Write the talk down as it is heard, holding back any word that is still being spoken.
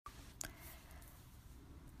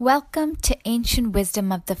Welcome to Ancient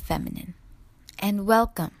Wisdom of the Feminine, and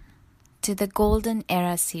welcome to the Golden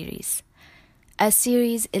Era series, a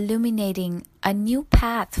series illuminating a new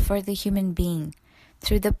path for the human being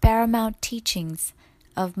through the paramount teachings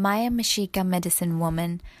of Maya Mexica medicine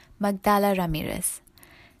woman Magdala Ramirez.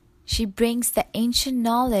 She brings the ancient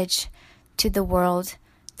knowledge to the world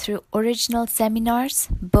through original seminars,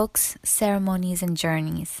 books, ceremonies, and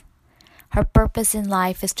journeys. Her purpose in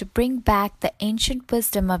life is to bring back the ancient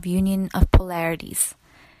wisdom of union of polarities.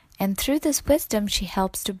 And through this wisdom, she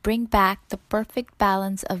helps to bring back the perfect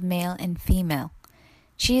balance of male and female.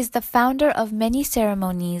 She is the founder of many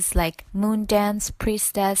ceremonies like Moon Dance,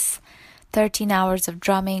 Priestess, 13 Hours of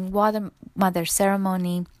Drumming, Water Mother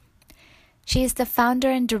Ceremony. She is the founder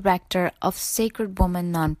and director of Sacred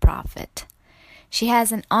Woman Nonprofit. She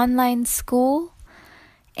has an online school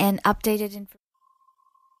and updated information.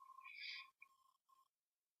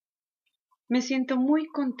 Me siento muy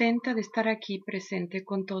contenta de estar aquí presente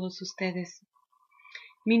con todos ustedes.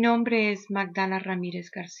 Mi nombre es Magdala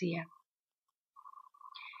Ramírez García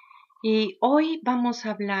y hoy vamos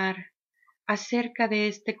a hablar acerca de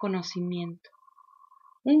este conocimiento,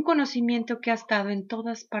 un conocimiento que ha estado en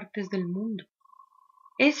todas partes del mundo.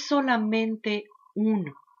 Es solamente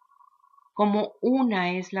uno, como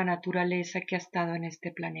una es la naturaleza que ha estado en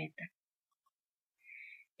este planeta.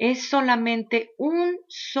 Es solamente un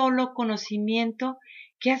solo conocimiento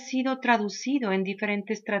que ha sido traducido en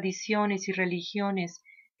diferentes tradiciones y religiones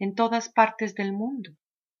en todas partes del mundo.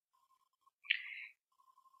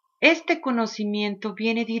 Este conocimiento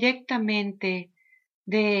viene directamente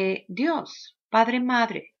de Dios, Padre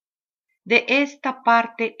Madre, de esta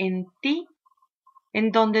parte en ti,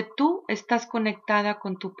 en donde tú estás conectada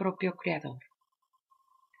con tu propio Creador.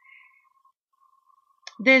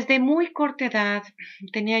 Desde muy corta edad,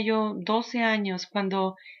 tenía yo 12 años,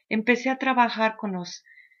 cuando empecé a trabajar con los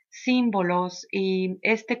símbolos y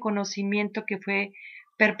este conocimiento que fue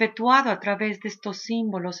perpetuado a través de estos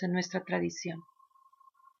símbolos en nuestra tradición.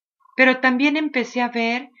 Pero también empecé a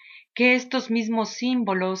ver que estos mismos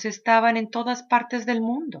símbolos estaban en todas partes del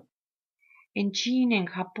mundo, en China, en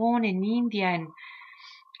Japón, en India,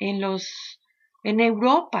 en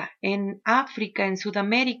Europa, en África, en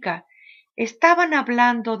Sudamérica. Estaban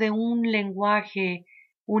hablando de un lenguaje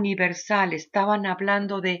universal, estaban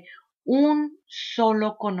hablando de un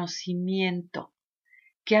solo conocimiento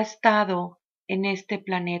que ha estado en este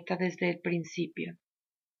planeta desde el principio.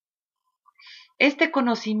 Este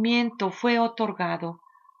conocimiento fue otorgado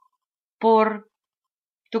por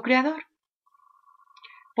tu Creador,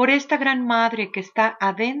 por esta gran madre que está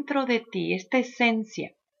adentro de ti, esta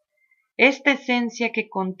esencia que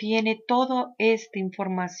contiene toda esta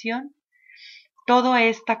información, toda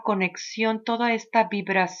esta conexión, toda esta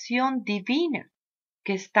vibración divina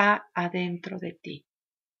que está adentro de ti.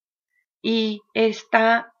 Y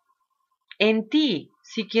está en ti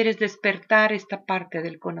si quieres despertar esta parte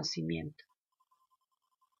del conocimiento.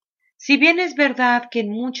 Si bien es verdad que en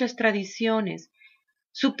muchas tradiciones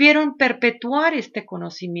supieron perpetuar este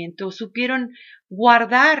conocimiento, supieron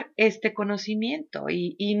guardar este conocimiento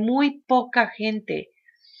y muy poca gente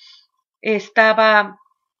estaba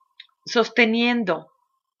sosteniendo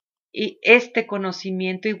este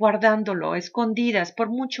conocimiento y guardándolo escondidas por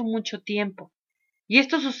mucho, mucho tiempo. Y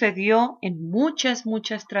esto sucedió en muchas,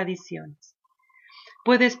 muchas tradiciones.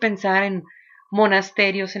 Puedes pensar en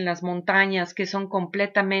monasterios en las montañas que son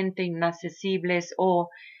completamente inaccesibles o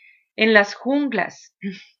en las junglas,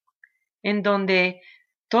 en donde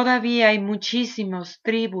todavía hay muchísimas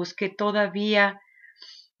tribus que todavía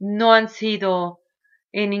no han sido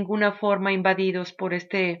en ninguna forma invadidos por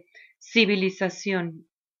esta civilización.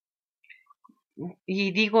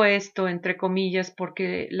 Y digo esto entre comillas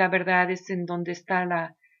porque la verdad es en donde está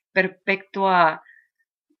la perpetua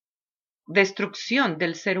destrucción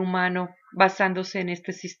del ser humano basándose en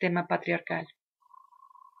este sistema patriarcal.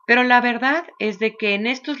 Pero la verdad es de que en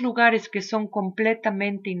estos lugares que son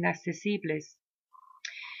completamente inaccesibles,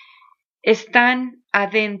 están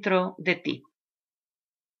adentro de ti.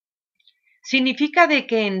 Significa de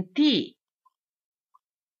que en ti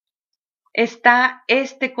está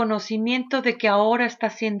este conocimiento de que ahora está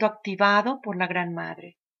siendo activado por la Gran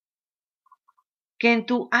Madre. Que en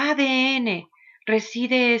tu ADN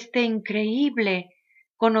reside este increíble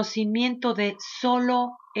conocimiento de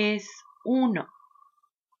solo es uno.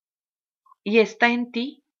 Y está en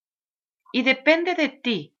ti. Y depende de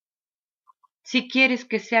ti si quieres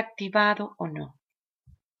que sea activado o no.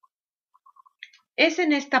 Es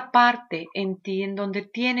en esta parte en ti en donde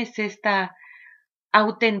tienes esta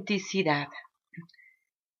autenticidad.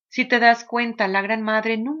 Si te das cuenta, la Gran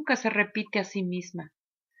Madre nunca se repite a sí misma.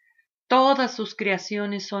 Todas sus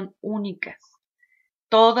creaciones son únicas.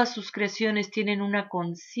 Todas sus creaciones tienen una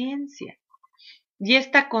conciencia. Y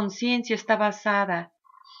esta conciencia está basada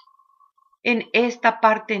en esta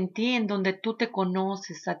parte en ti en donde tú te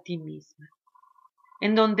conoces a ti misma.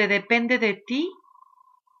 En donde depende de ti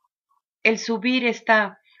el subir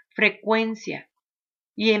esta frecuencia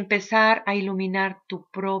y empezar a iluminar tu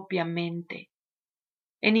propia mente.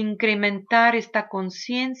 En incrementar esta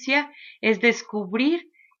conciencia es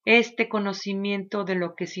descubrir este conocimiento de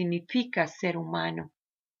lo que significa ser humano,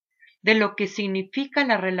 de lo que significa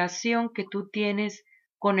la relación que tú tienes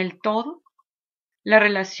con el todo, la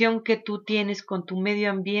relación que tú tienes con tu medio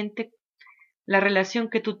ambiente, la relación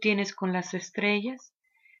que tú tienes con las estrellas,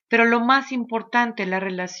 pero lo más importante, la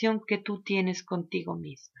relación que tú tienes contigo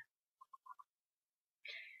misma.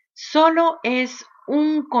 Solo es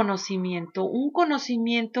un conocimiento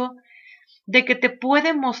de que te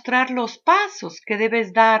puede mostrar los pasos que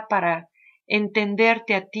debes dar para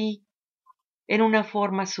entenderte a ti en una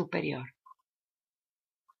forma superior.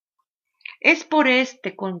 Es por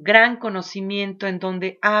este gran conocimiento en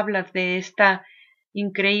donde hablas de esta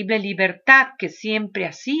increíble libertad que siempre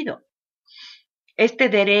ha sido, este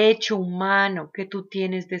derecho humano que tú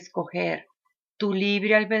tienes de escoger tu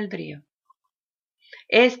libre albedrío,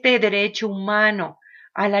 este derecho humano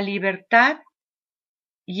a la libertad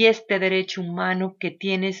y este derecho humano que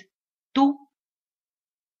tienes tú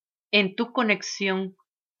en tu conexión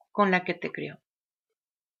con la que te creó.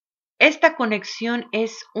 Esta conexión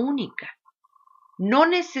es única. No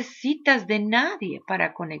necesitas de nadie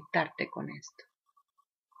para conectarte con esto.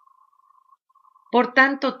 Por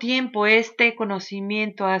tanto tiempo este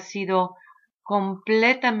conocimiento ha sido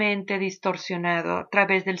completamente distorsionado a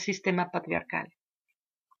través del sistema patriarcal.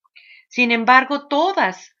 Sin embargo,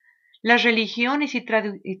 todas las religiones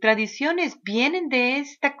y tradiciones vienen de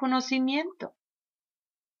este conocimiento.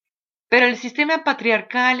 Pero el sistema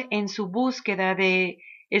patriarcal, en su búsqueda de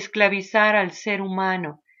esclavizar al ser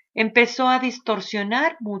humano, empezó a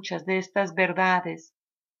distorsionar muchas de estas verdades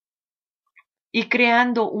y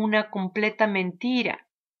creando una completa mentira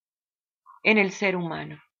en el ser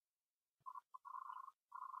humano.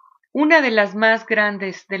 Una de las más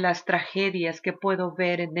grandes de las tragedias que puedo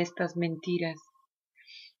ver en estas mentiras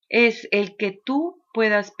es el que tú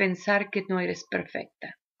puedas pensar que no eres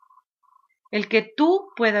perfecta. El que tú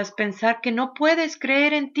puedas pensar que no puedes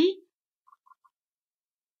creer en ti.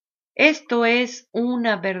 Esto es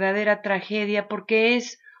una verdadera tragedia porque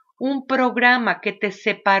es un programa que te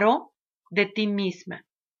separó de ti misma,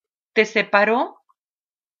 te separó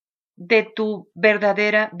de tu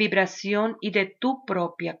verdadera vibración y de tu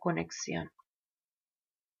propia conexión.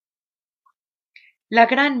 La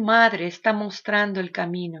Gran Madre está mostrando el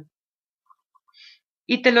camino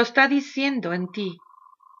y te lo está diciendo en ti.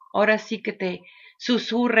 Ahora sí que te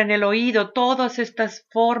susurra en el oído todas estas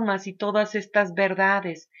formas y todas estas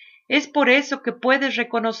verdades. Es por eso que puedes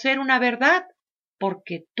reconocer una verdad,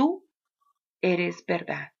 porque tú eres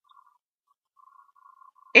verdad.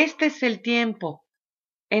 Este es el tiempo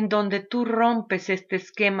en donde tú rompes este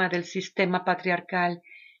esquema del sistema patriarcal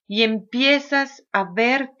y empiezas a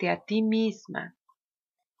verte a ti misma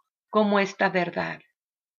como esta verdad.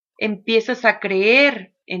 Empiezas a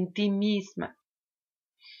creer en ti misma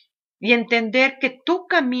y entender que tu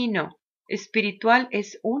camino espiritual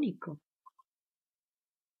es único.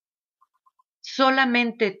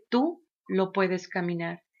 Solamente tú lo puedes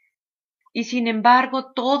caminar. Y sin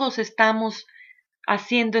embargo, todos estamos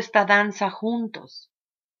haciendo esta danza juntos,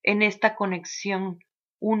 en esta conexión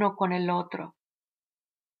uno con el otro.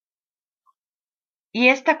 Y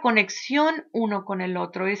esta conexión uno con el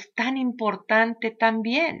otro es tan importante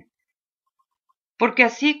también, porque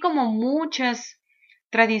así como muchas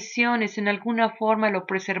tradiciones en alguna forma lo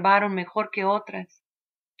preservaron mejor que otras,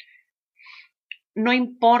 no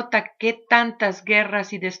importa qué tantas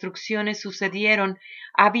guerras y destrucciones sucedieron,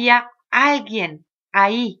 había alguien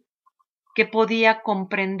ahí que podía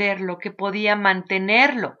comprenderlo, que podía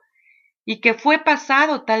mantenerlo y que fue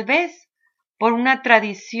pasado tal vez por una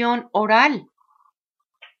tradición oral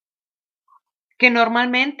que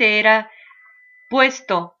normalmente era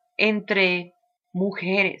puesto entre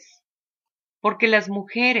mujeres, porque las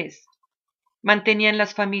mujeres mantenían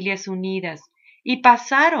las familias unidas y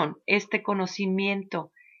pasaron este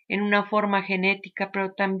conocimiento en una forma genética,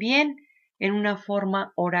 pero también en una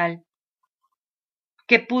forma oral,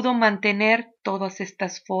 que pudo mantener todas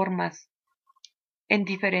estas formas en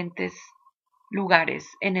diferentes lugares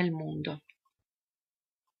en el mundo.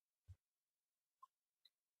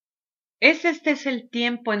 Este es el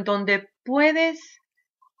tiempo en donde puedes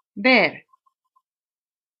ver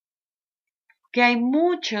que hay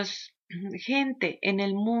mucha gente en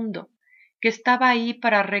el mundo que estaba ahí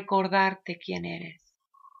para recordarte quién eres.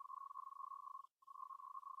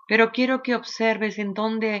 Pero quiero que observes en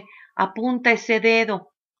dónde apunta ese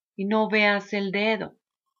dedo y no veas el dedo.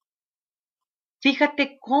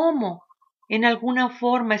 Fíjate cómo en alguna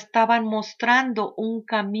forma estaban mostrando un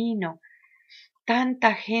camino.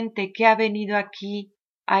 Tanta gente que ha venido aquí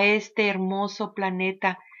a este hermoso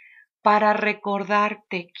planeta para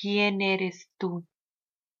recordarte quién eres tú,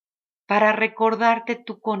 para recordarte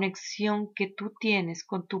tu conexión que tú tienes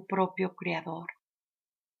con tu propio Creador,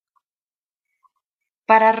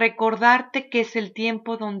 para recordarte que es el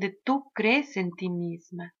tiempo donde tú crees en ti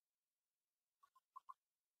misma.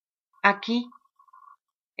 Aquí,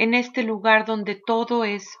 en este lugar donde todo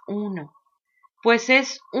es uno, pues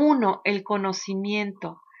es uno el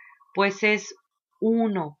conocimiento, pues es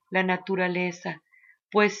uno la naturaleza,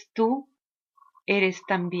 pues tú eres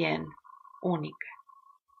también única.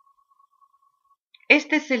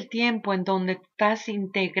 Este es el tiempo en donde estás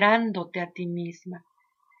integrándote a ti misma,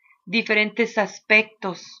 diferentes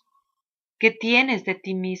aspectos que tienes de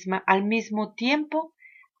ti misma al mismo tiempo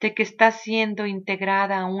de que estás siendo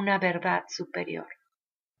integrada a una verdad superior.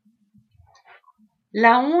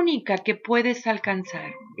 La única que puedes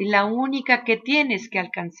alcanzar y la única que tienes que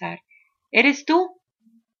alcanzar eres tú.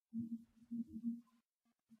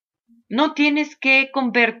 No tienes que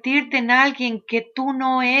convertirte en alguien que tú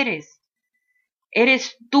no eres.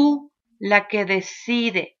 Eres tú la que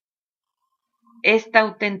decide esta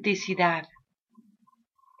autenticidad.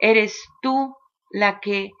 Eres tú la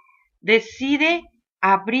que decide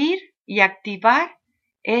abrir y activar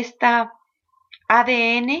esta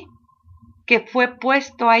ADN que fue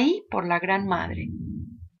puesto ahí por la Gran Madre.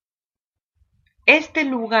 Este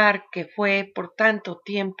lugar que fue por tanto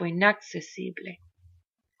tiempo inaccesible,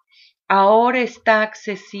 ahora está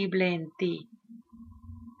accesible en ti,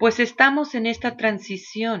 pues estamos en esta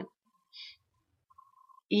transición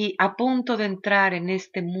y a punto de entrar en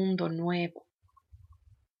este mundo nuevo.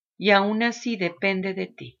 Y aún así depende de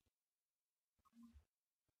ti.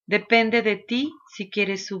 Depende de ti si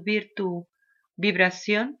quieres subir tu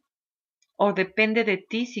vibración o depende de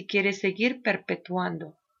ti si quieres seguir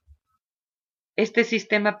perpetuando este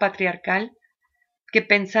sistema patriarcal que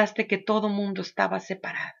pensaste que todo mundo estaba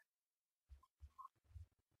separado.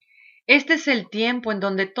 Este es el tiempo en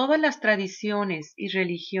donde todas las tradiciones y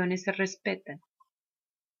religiones se respetan.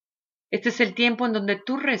 Este es el tiempo en donde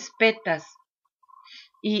tú respetas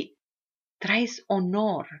y traes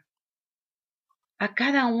honor a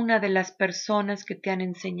cada una de las personas que te han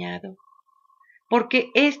enseñado,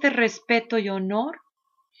 porque este respeto y honor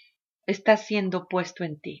está siendo puesto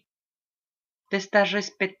en ti. Te estás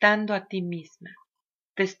respetando a ti misma,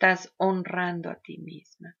 te estás honrando a ti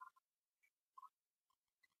misma,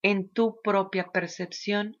 en tu propia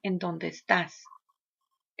percepción en donde estás,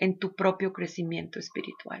 en tu propio crecimiento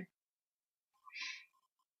espiritual.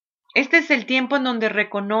 Este es el tiempo en donde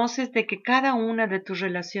reconoces de que cada una de tus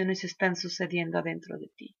relaciones están sucediendo adentro de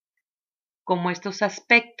ti, como estos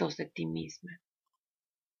aspectos de ti misma,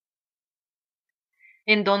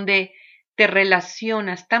 en donde te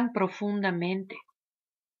relacionas tan profundamente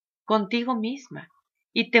contigo misma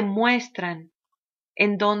y te muestran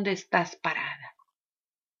en dónde estás parada.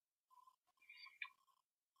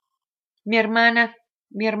 Mi hermana,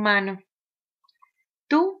 mi hermano,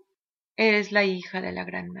 tú eres la hija de la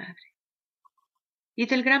Gran Madre y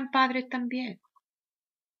del Gran Padre también.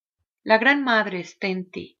 La Gran Madre está en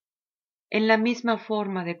ti, en la misma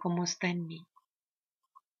forma de como está en mí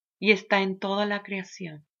y está en toda la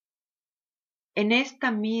creación. En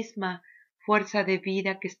esta misma fuerza de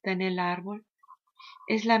vida que está en el árbol,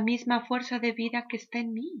 es la misma fuerza de vida que está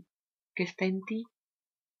en mí, que está en ti.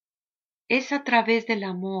 Es a través del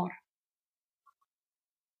amor,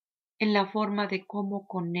 en la forma de cómo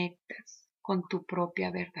conectas con tu propia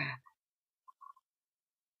verdad.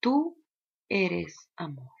 Tú eres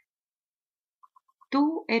amor.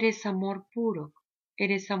 Tú eres amor puro,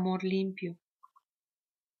 eres amor limpio.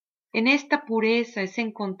 En esta pureza es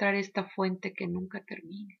encontrar esta fuente que nunca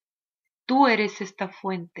termina. Tú eres esta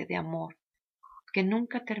fuente de amor que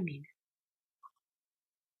nunca termina.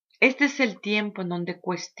 Este es el tiempo en donde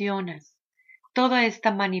cuestionas toda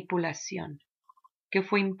esta manipulación que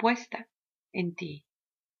fue impuesta en ti,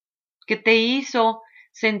 que te hizo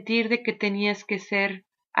sentir de que tenías que ser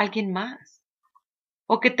alguien más,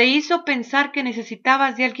 o que te hizo pensar que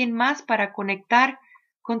necesitabas de alguien más para conectar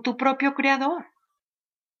con tu propio Creador.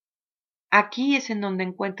 Aquí es en donde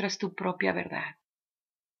encuentras tu propia verdad.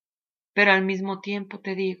 Pero al mismo tiempo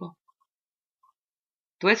te digo,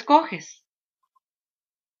 tú escoges.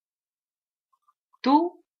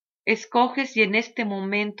 Tú escoges y en este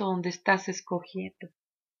momento donde estás escogiendo,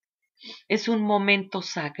 Es un momento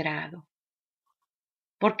sagrado,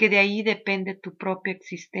 porque de ahí depende tu propia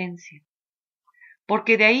existencia,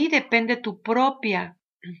 porque de ahí depende tu propia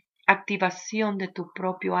activación de tu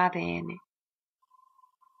propio ADN.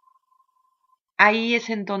 Ahí es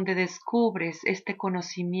en donde descubres este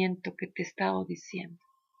conocimiento que te he estado diciendo.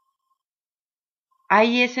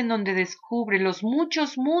 Ahí es en donde descubres los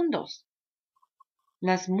muchos mundos,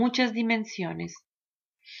 las muchas dimensiones,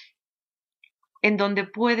 en donde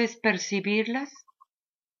puedes percibirlas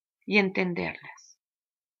y entenderlas.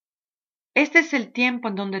 Este es el tiempo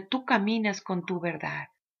en donde tú caminas con tu verdad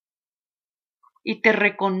y te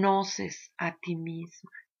reconoces a ti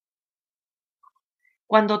misma.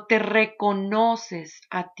 Cuando te reconoces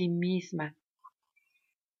a ti misma,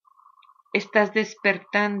 estás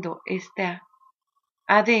despertando este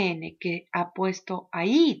ADN que ha puesto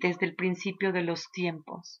ahí desde el principio de los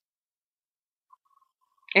tiempos.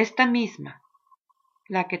 Esta misma,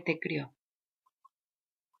 la que te crió.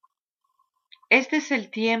 Este es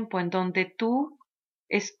el tiempo en donde tú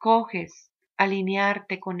escoges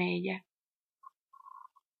alinearte con ella,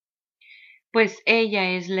 pues ella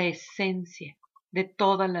es la esencia de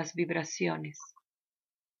todas las vibraciones,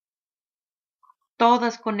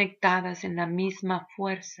 todas conectadas en la misma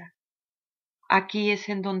fuerza. Aquí es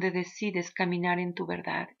en donde decides caminar en tu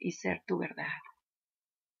verdad y ser tu verdad.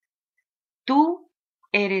 Tú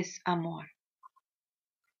eres amor.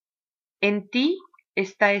 En ti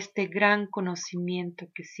está este gran conocimiento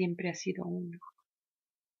que siempre ha sido uno.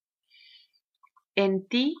 En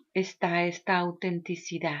ti está esta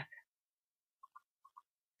autenticidad,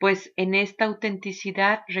 pues en esta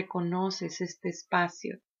autenticidad reconoces este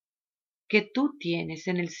espacio que tú tienes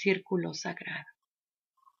en el círculo sagrado.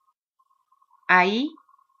 Ahí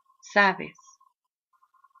sabes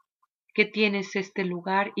que tienes este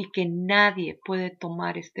lugar y que nadie puede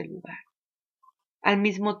tomar este lugar, al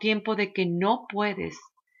mismo tiempo de que no puedes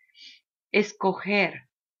escoger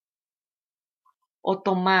o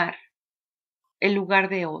tomar el lugar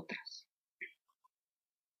de otros.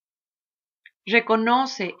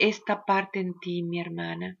 Reconoce esta parte en ti, mi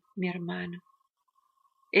hermana, mi hermano.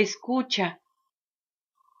 Escucha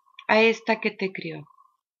a esta que te crió,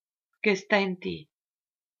 que está en ti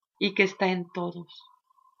y que está en todos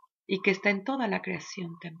y que está en toda la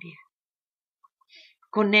creación también.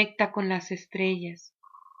 Conecta con las estrellas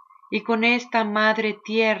y con esta madre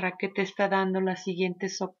tierra que te está dando las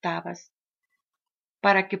siguientes octavas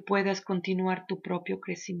para que puedas continuar tu propio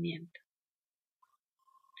crecimiento.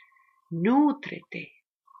 Nútrete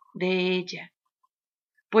de ella,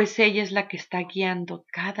 pues ella es la que está guiando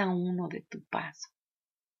cada uno de tu paso.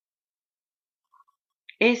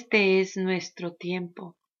 Este es nuestro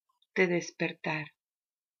tiempo de despertar.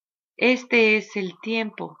 Este es el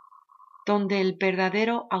tiempo donde el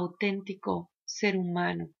verdadero auténtico ser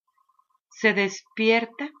humano se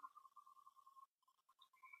despierta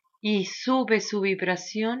y sube su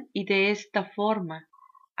vibración y de esta forma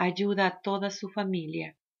ayuda a toda su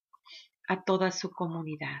familia, a toda su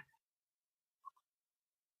comunidad.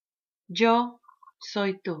 Yo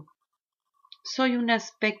soy tú. Soy un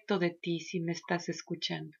aspecto de ti si me estás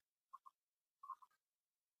escuchando.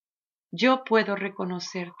 Yo puedo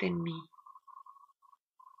reconocerte en mí.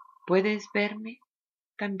 ¿Puedes verme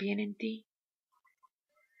también en ti?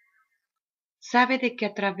 Sabe de que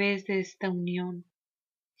a través de esta unión,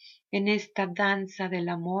 en esta danza del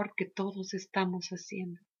amor que todos estamos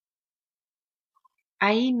haciendo,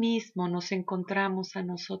 ahí mismo nos encontramos a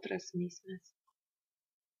nosotras mismas,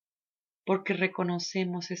 porque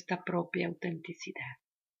reconocemos esta propia autenticidad.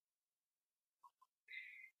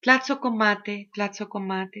 Tlatzocomate,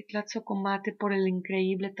 Tlatzocomate, Tlatzocomate por el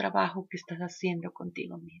increíble trabajo que estás haciendo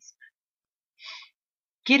contigo misma.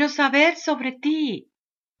 Quiero saber sobre ti.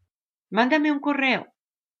 Mándame un correo.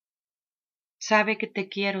 Sabe que te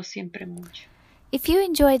quiero siempre mucho. If you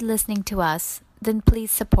enjoyed listening to us, then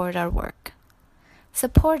please support our work.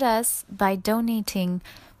 Support us by donating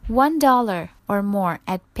 $1 or more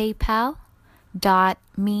at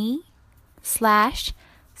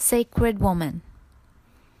paypal.me/sacredwoman.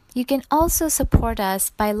 You can also support us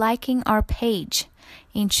by liking our page,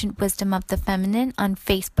 Ancient Wisdom of the Feminine, on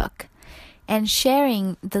Facebook, and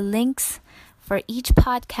sharing the links for each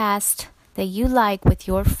podcast that you like with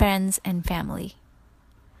your friends and family.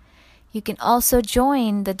 You can also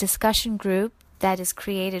join the discussion group that is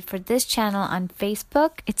created for this channel on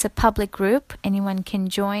Facebook. It's a public group. Anyone can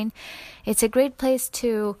join. It's a great place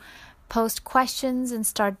to post questions and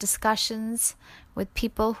start discussions with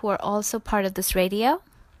people who are also part of this radio.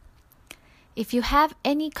 If you have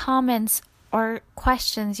any comments or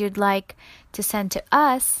questions you'd like to send to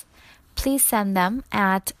us, please send them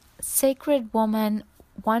at sacredwoman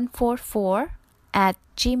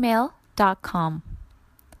magdala144@gmail.com.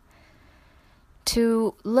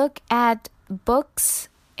 To look at books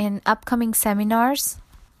and upcoming seminars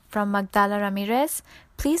from Magdala Ramirez,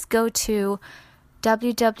 please go to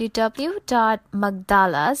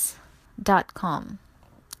www.magdalas.com,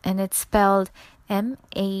 and it's spelled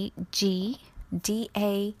MAGDALAS.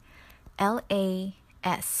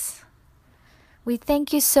 We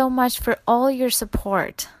thank you so much for all your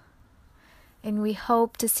support, and we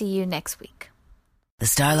hope to see you next week. The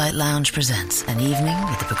Starlight Lounge presents An Evening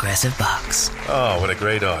with the Progressive Box. Oh, what a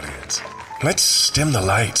great audience. Let's dim the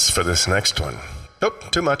lights for this next one. Oh,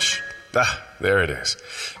 too much. There it is.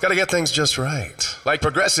 Gotta get things just right. Like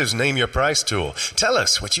Progressive's Name Your Price tool. Tell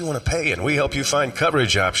us what you want to pay, and we help you find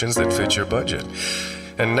coverage options that fit your budget.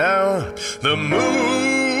 And now, the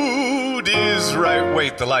mood is right.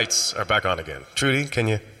 Wait, the lights are back on again. Trudy, can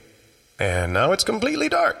you? And now it's completely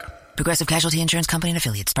dark. Progressive Casualty Insurance Company and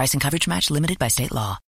Affiliates. Price and coverage match limited by state law.